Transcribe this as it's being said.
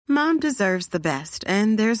Mom deserves the best,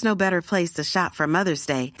 and there's no better place to shop for Mother's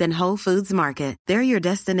Day than Whole Foods Market. They're your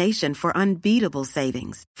destination for unbeatable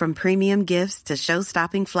savings, from premium gifts to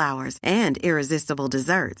show-stopping flowers and irresistible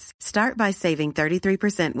desserts. Start by saving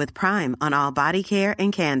 33% with Prime on all body care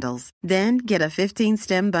and candles. Then get a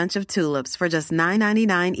 15-stem bunch of tulips for just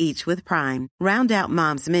 $9.99 each with Prime. Round out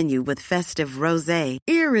Mom's menu with festive rosé,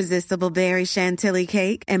 irresistible berry chantilly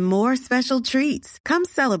cake, and more special treats. Come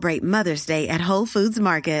celebrate Mother's Day at Whole Foods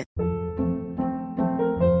Market.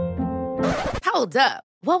 Hold up.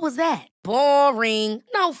 What was that? Boring.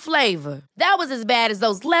 No flavor. That was as bad as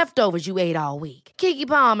those leftovers you ate all week. Keke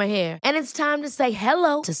Palmer here, and it's time to say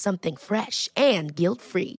hello to something fresh and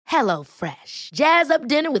guilt-free. Hello Fresh. Jazz up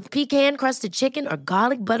dinner with pecan-crusted chicken or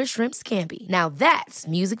garlic butter shrimp scampi. Now that's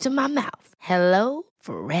music to my mouth. Hello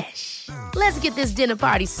Fresh. Let's get this dinner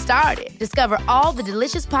party started. Discover all the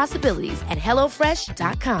delicious possibilities at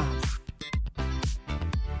hellofresh.com.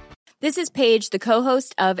 This is Paige, the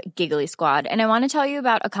co-host of Giggly Squad, and I want to tell you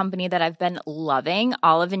about a company that I've been loving,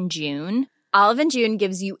 Olive & June. Olive & June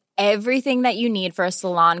gives you everything that you need for a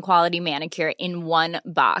salon-quality manicure in one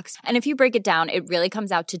box. And if you break it down, it really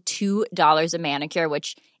comes out to $2 a manicure,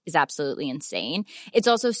 which is absolutely insane. It's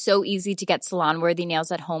also so easy to get salon-worthy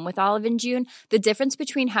nails at home with Olive & June. The difference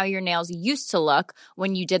between how your nails used to look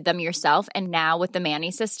when you did them yourself and now with the Mani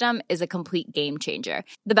system is a complete game changer.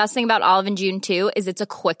 The best thing about Olive & June, too, is it's a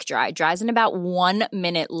quick dry. Dries in about 1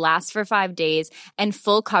 minute, lasts for 5 days, and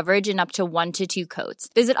full coverage in up to 1 to 2 coats.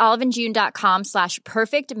 Visit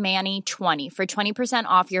oliveandjune.com/perfectmani20 for 20%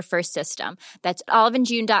 off your first system. That's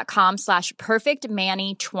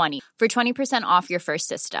oliveandjune.com/perfectmani20 for 20% off your first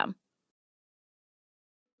system.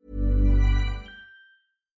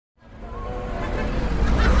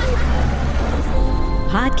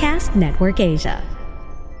 Podcast Network Asia.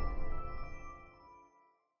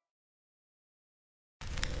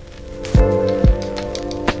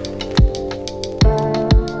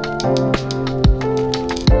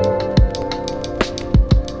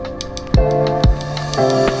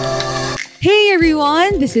 Hey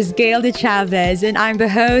everyone, this is Gail De Chavez, and I'm the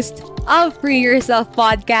host of Free Yourself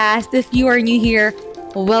Podcast. If you are new here,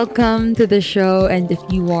 welcome to the show, and if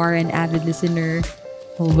you are an avid listener,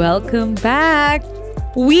 welcome back.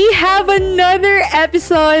 We have another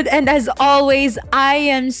episode, and as always, I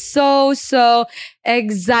am so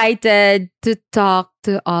excited to talk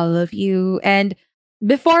to all of you. And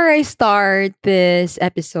before I start this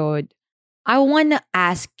episode, I want to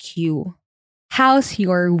ask you, how's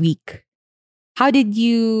your week? How did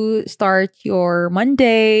you start your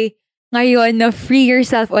Monday? Ngayon na free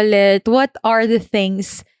yourself ulit, what are the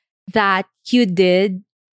things that you did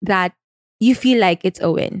that you feel like it's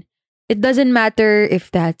a win? It doesn't matter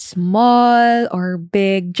if that's small or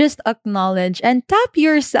big, just acknowledge and tap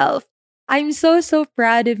yourself. I'm so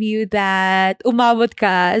proud of you that umabot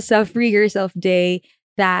ka sa Free Yourself Day,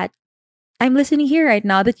 that I'm listening here right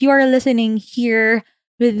now, that you are listening here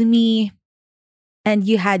with me and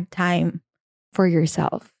you had time for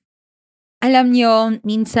yourself. Alam nyo,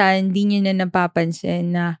 minsan di nyo na napapansin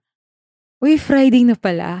na, uy, Friday na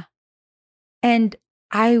pala. And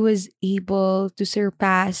I was able to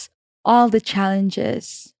surpass all the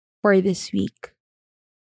challenges for this week.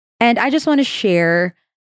 And I just want to share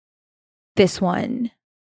this one.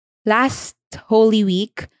 Last Holy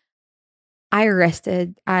Week, I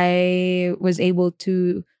rested. I was able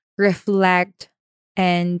to reflect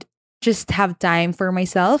and just have time for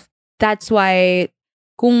myself. That's why,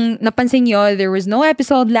 kung napansin nyo, there was no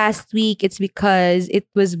episode last week, it's because it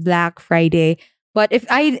was Black Friday. But if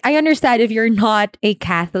I understand if you're not a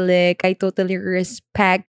Catholic, I totally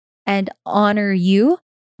respect and honor you.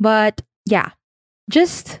 But yeah,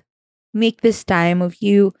 just make this time of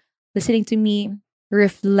you listening to me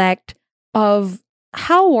reflect of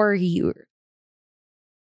how are you?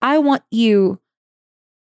 I want you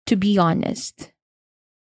to be honest.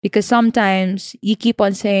 Because sometimes you keep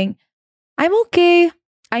on saying, I'm okay,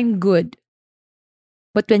 I'm good.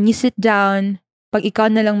 But when you sit down, pag ikaw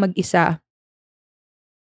na lang mag-isa,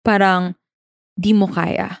 parang di mo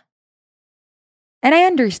kaya. And I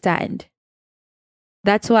understand.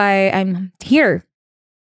 That's why I'm here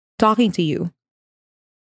talking to you.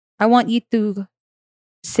 I want you to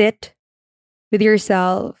sit with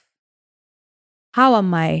yourself. How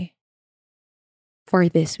am I for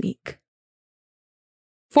this week?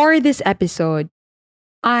 For this episode,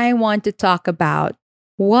 I want to talk about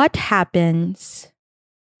what happens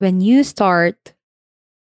when you start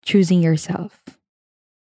choosing yourself.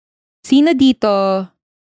 Sino dito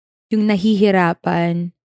yung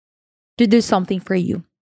nahihirapan to do something for you?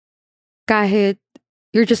 Kahit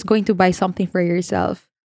you're just going to buy something for yourself.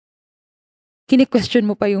 kine-question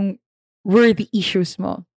mo pa yung worthy issues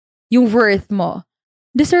mo, yung worth mo.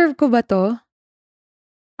 Deserve ko ba to?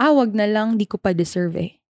 Wag na lang, di ko pa deserve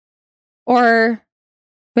eh. Or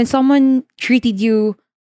when someone treated you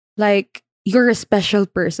like you're a special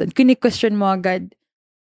person, kine-question mo agad,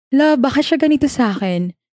 baka siya ganito sa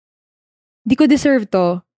akin. Di ko deserve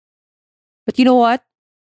to. But you know what?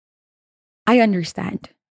 I understand.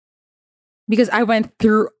 Because I went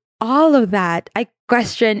through all of that. I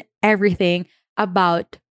question everything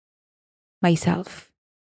about myself.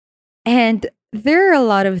 And there are a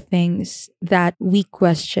lot of things that we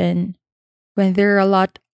question when there are a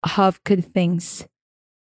lot of good things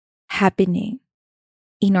happening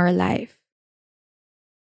in our life.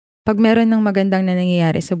 Pag meron ng magandang na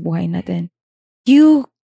nangyayari sa buhay natin, you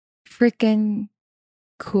freaking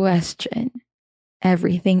question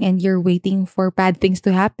everything and you're waiting for bad things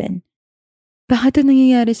to happen. Bakit ito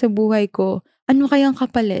nangyayari sa buhay ko? Ano kayang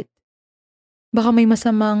kapalit? Baka may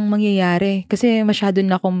masamang mangyayari kasi masyado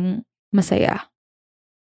na akong masaya.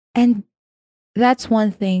 And that's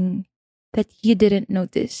one thing that you didn't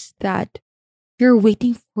notice, that you're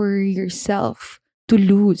waiting for yourself to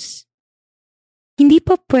lose. Hindi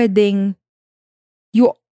pa pwedeng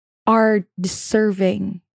you are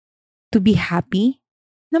deserving to be happy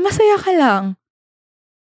na masaya ka lang,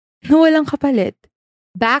 na walang kapalit.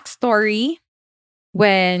 Backstory,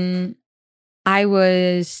 when I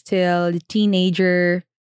was still a teenager,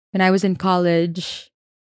 when I was in college,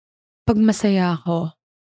 pag masaya ako,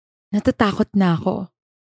 natatakot na ako.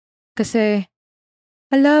 Kasi,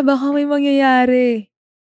 baka may mangyayari.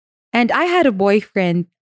 And I had a boyfriend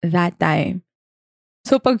that time.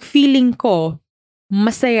 So pag feeling ko,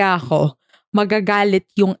 masaya ako, magagalit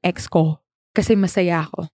yung ex ko kasi masaya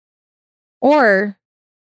ako. Or,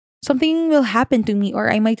 something will happen to me or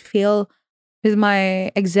I might fail with my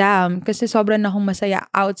exam kasi sobrang na akong masaya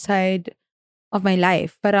outside of my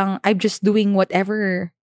life. Parang I'm just doing whatever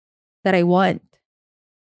that I want.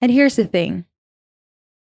 And here's the thing.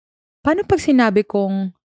 Paano pag sinabi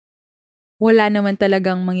kong wala naman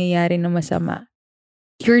talagang mangyayari na masama?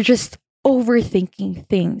 You're just overthinking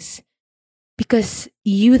things because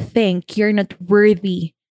you think you're not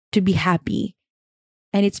worthy to be happy.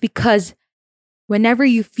 And it's because whenever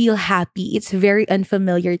you feel happy, it's very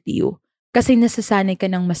unfamiliar to you kasi nasasanay ka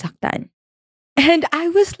ng masaktan. And I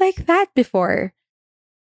was like that before.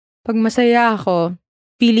 Pag masaya ako,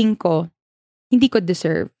 feeling ko, hindi ko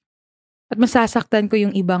deserve. At masasaktan ko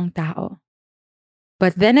yung ibang tao.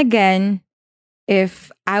 But then again,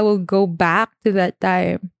 if I will go back to that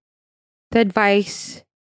time, the advice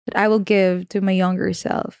that I will give to my younger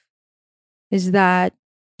self is that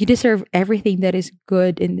you deserve everything that is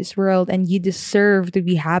good in this world and you deserve to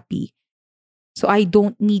be happy. So I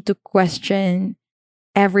don't need to question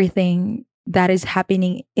everything that is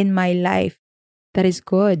happening in my life that is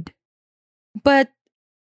good. But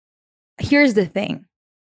here's the thing.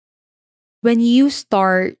 When you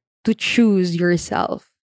start to choose yourself,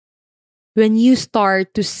 when you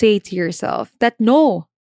start to say to yourself that no,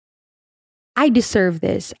 I deserve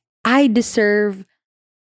this. I deserve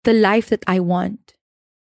the life that I want.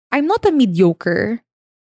 I'm not a mediocre.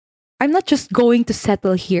 I'm not just going to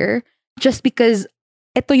settle here just because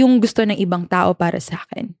ito yung gusto ng ibang tao para sa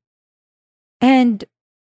akin. And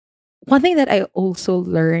one thing that I also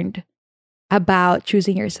learned about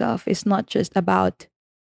choosing yourself is not just about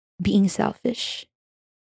being selfish.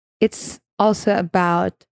 It's also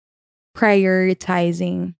about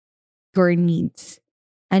prioritizing your needs.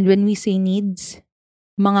 And when we say needs,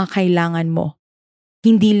 mga kailangan mo.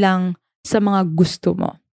 Hindi lang sa mga gusto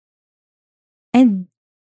mo. And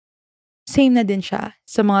same na din siya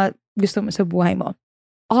sa mga gusto mo sa buhay mo.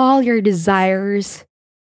 All your desires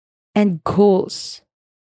and goals.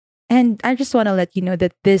 And I just want to let you know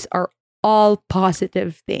that these are all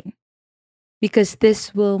positive things. Because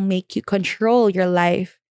this will make you control your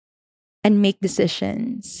life and make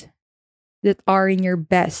decisions that are in your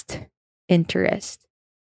best interest.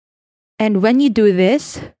 And when you do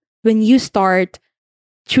this, when you start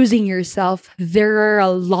choosing yourself, there are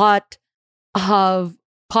a lot of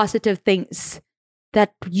positive things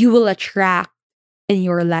that you will attract in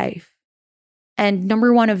your life. And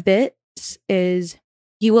number one of this is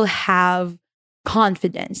you will have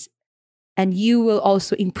confidence and you will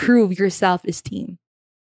also improve your self-esteem.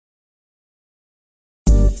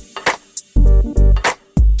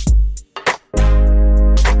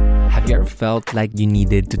 Have you ever felt like you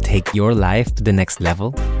needed to take your life to the next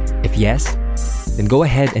level? If yes, then go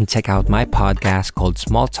ahead and check out my podcast called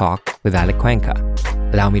Small Talk with Alec Cuenca.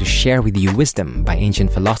 Allow me to share with you wisdom by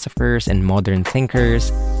ancient philosophers and modern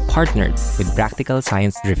thinkers, partnered with practical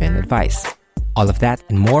science-driven advice. All of that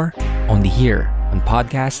and more only here on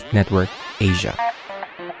Podcast Network Asia.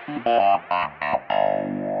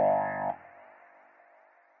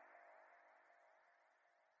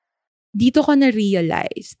 Dito ko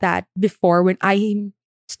na-realize that before, when I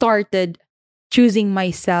started choosing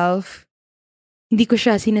myself, hindi ko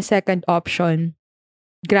siya sina-second option.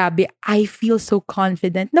 Grabe, I feel so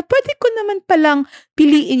confident na pwede ko naman palang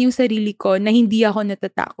piliin yung sarili ko na hindi ako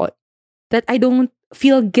natatakot. That I don't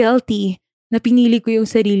feel guilty na pinili ko yung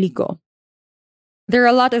sarili ko. There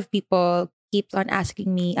are a lot of people keeps on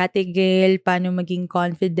asking me, Ate Gail, paano maging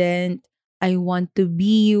confident? I want to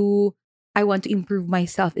be you. I want to improve my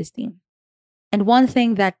self-esteem. And one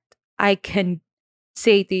thing that I can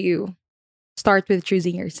say to you, start with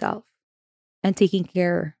choosing yourself and taking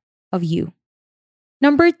care of you.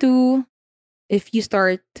 Number 2, if you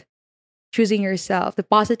start choosing yourself, the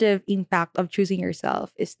positive impact of choosing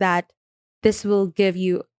yourself is that this will give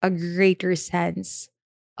you a greater sense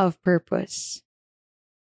of purpose.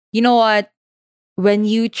 You know what? When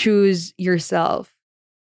you choose yourself,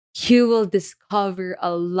 you will discover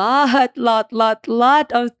a lot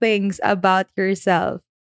of things about yourself.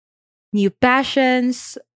 New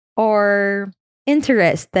passions or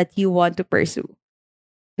interests that you want to pursue.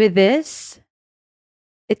 With this,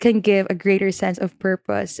 it can give a greater sense of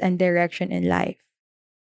purpose and direction in life.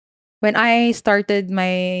 When I started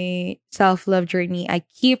my self-love journey, I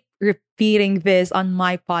keep repeating this on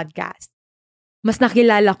my podcast. Mas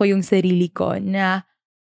nakilala ko yung sarili ko na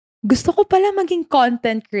gusto ko pala maging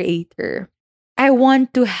content creator. I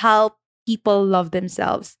want to help people love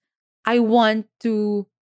themselves. I want to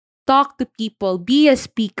talk to people, be a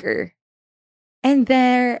speaker. And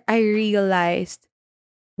there I realized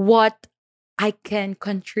what I can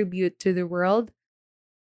contribute to the world.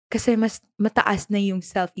 Kasi mas mataas na yung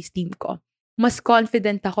self-esteem ko. Mas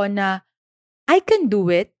confident ako na I can do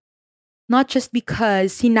it. Not just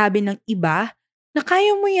because sinabi ng iba na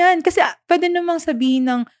kaya mo yan. Kasi pwede namang sabihin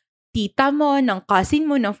ng tita mo, ng cousin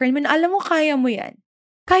mo, ng friend mo, na alam mo, kaya mo yan.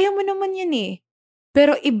 Kaya mo naman yan eh.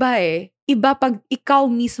 Pero iba eh. Iba pag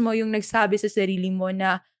ikaw mismo yung nagsabi sa sarili mo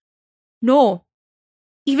na, no,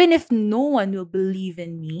 even if no one will believe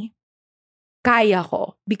in me, kaya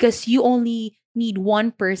ko. Because you only need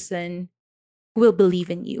one person who will believe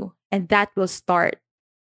in you. And that will start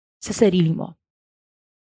sa sarili mo.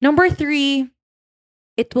 Number 3,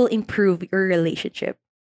 it will improve your relationship.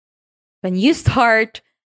 When you start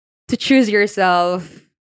to choose yourself,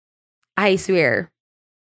 I swear,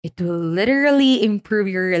 it will literally improve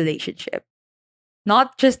your relationship.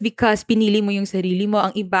 Not just because pinili mo yung sarili mo,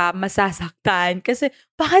 ang iba masasaktan. Kasi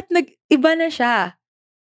bakit nag-iba na siya?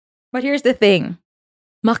 But here's the thing.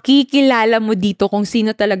 Makikilala mo dito kung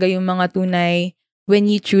sino talaga yung mga tunay when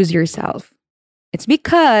you choose yourself. It's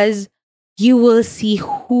because you will see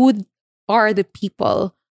who are the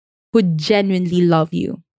people who genuinely love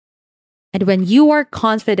you. And when you are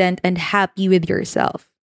confident and happy with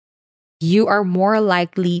yourself, you are more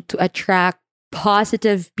likely to attract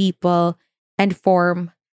positive people and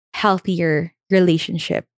form healthier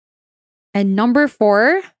relationship. And number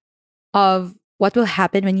 4 of what will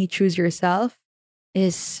happen when you choose yourself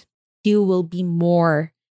is you will be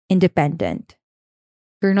more independent.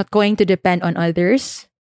 You're not going to depend on others.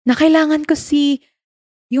 Na kailangan ko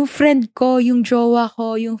yung friend ko, yung jowa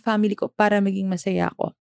ko, yung family ko para maging masaya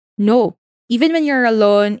ako. No. Even when you're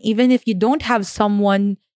alone, even if you don't have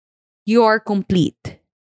someone, you are complete.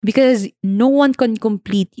 Because no one can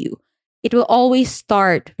complete you. It will always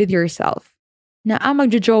start with yourself. Na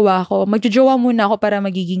magjojowa ako, magjojowa muna ako para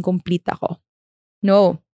magiging complete ako.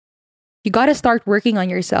 No. You gotta start working on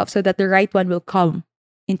yourself so that the right one will come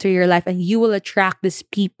into your life and you will attract these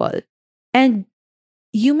people. And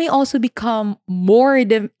you may also become more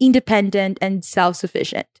independent and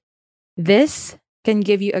self-sufficient. This can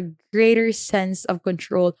give you a greater sense of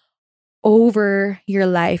control over your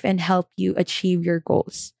life and help you achieve your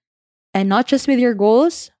goals. And not just with your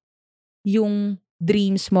goals, yung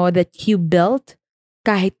dreams mo that you built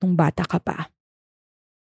kahit nung bata ka pa.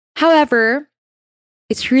 However,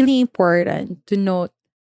 it's really important to note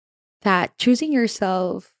that choosing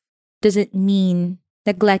yourself doesn't mean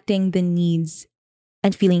neglecting the needs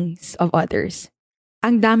and feelings of others.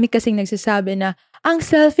 Ang dami kasing nagsasabi na, ang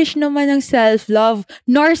selfish naman ng self-love,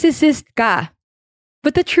 narcissist ka.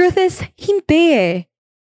 But the truth is, hindi eh.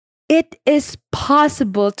 It is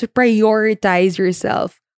possible to prioritize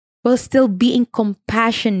yourself while still being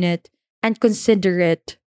compassionate and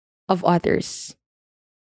considerate of others.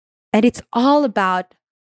 And it's all about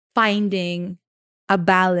finding a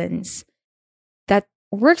balance that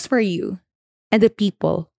works for you and the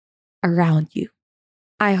people around you.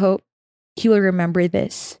 I hope you will remember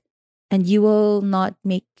this and you will not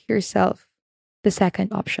make yourself the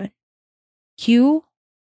second option. You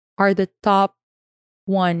are the top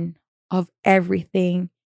one of everything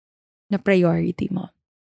na priority mo.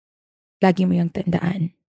 Lagi mo yung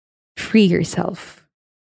tandaan. Free yourself.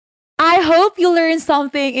 I hope you learned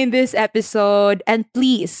something in this episode. And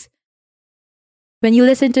please, when you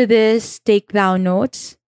listen to this, take down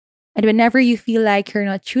notes. And whenever you feel like you're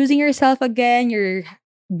not choosing yourself again, you're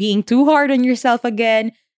being too hard on yourself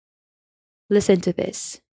again, listen to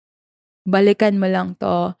this. Balikan mo lang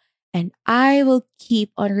to. And I will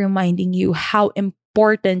keep on reminding you how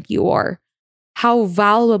important you are, how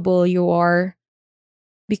valuable you are,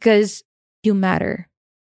 because you matter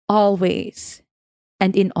always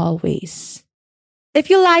and in all ways. If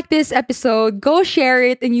you like this episode, go share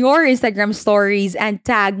it in your Instagram stories and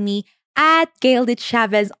tag me at Gail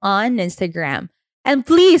Chavez on Instagram. And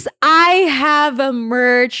please, I have a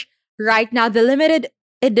merch right now, the limited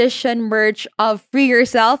edition merch of Free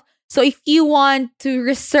Yourself. So if you want to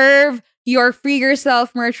reserve your Free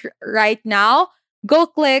Yourself merch right now, go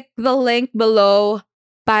click the link below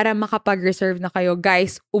para makapag-reserve na kayo.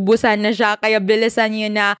 Guys, ubusan na siya, kaya bilisan nyo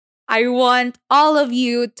na. I want all of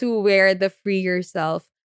you to wear the Free Yourself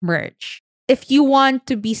merch. If you want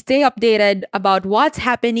to stay updated about what's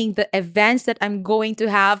happening, the events that I'm going to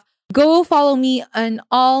have, go follow me on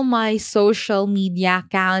all my social media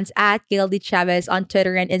accounts at Gail Chavez on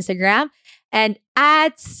Twitter and Instagram, and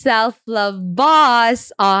at Self-Love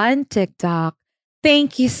Boss on TikTok.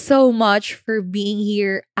 Thank you so much for being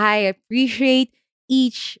here. I appreciate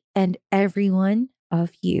each and every one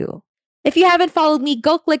of you. If you haven't followed me,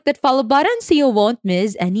 go click that follow button so you won't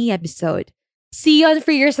miss any episode. See you on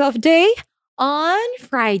Free Yourself Day on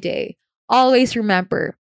Friday. Always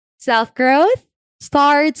remember, self-growth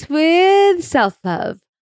starts with self-love.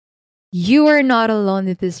 You are not alone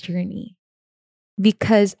in this journey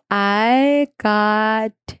because I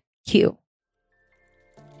got you.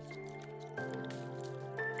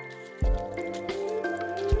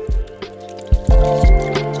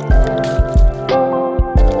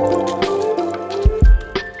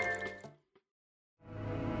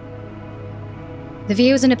 The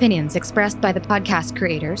views and opinions expressed by the podcast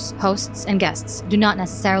creators, hosts, and guests do not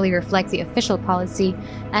necessarily reflect the official policy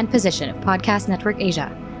and position of Podcast Network Asia,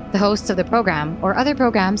 the hosts of the program, or other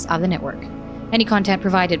programs of the network. Any content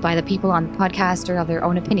provided by the people on the podcast are of their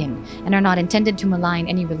own opinion and are not intended to malign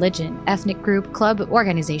any religion, ethnic group, club,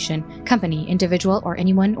 organization, company, individual, or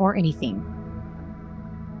anyone or anything.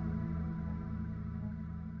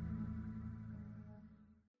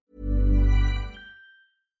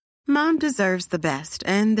 Mom deserves the best,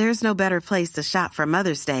 and there's no better place to shop for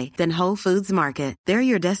Mother's Day than Whole Foods Market. They're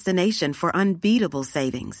your destination for unbeatable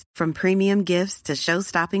savings, from premium gifts to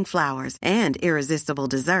show-stopping flowers and irresistible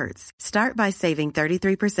desserts. Start by saving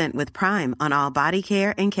 33% with Prime on all body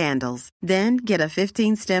care and candles. Then get a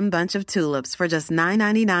 15-stem bunch of tulips for just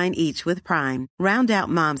 $9.99 each with Prime. Round out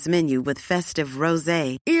Mom's menu with festive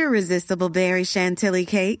rosé, irresistible berry chantilly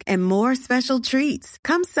cake, and more special treats.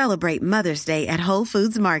 Come celebrate Mother's Day at Whole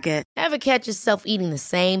Foods Market. Ever catch yourself eating the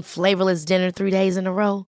same flavorless dinner 3 days in a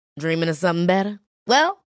row? Dreaming of something better?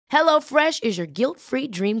 Well, HelloFresh is your guilt-free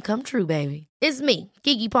dream come true, baby. It's me,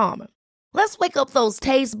 Keke Palmer. Let's wake up those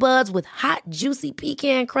taste buds with hot, juicy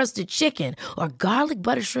pecan-crusted chicken or garlic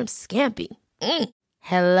butter shrimp scampi.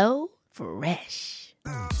 Hello Fresh.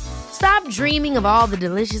 Stop dreaming of all the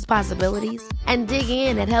delicious possibilities and dig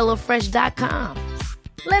in at HelloFresh.com.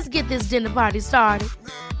 Let's get this dinner party started.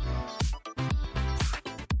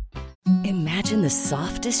 Imagine the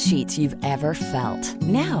softest sheets you've ever felt.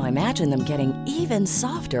 Now imagine them getting even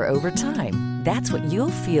softer over time. That's what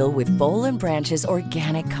you'll feel with Boll & Branch's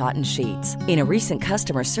organic cotton sheets. In a recent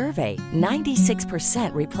customer survey,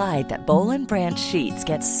 96% replied that Boll & Branch sheets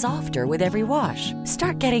get softer with every wash.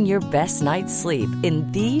 Start getting your best night's sleep in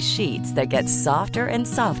these sheets that get softer and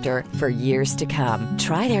softer for years to come.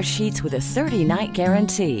 Try their sheets with a 30-night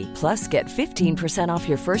guarantee. Plus, get 15% off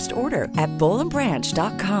your first order at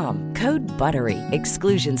bollandbranch.com. Code BUTTERY.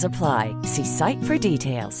 Exclusions apply. See site for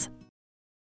details.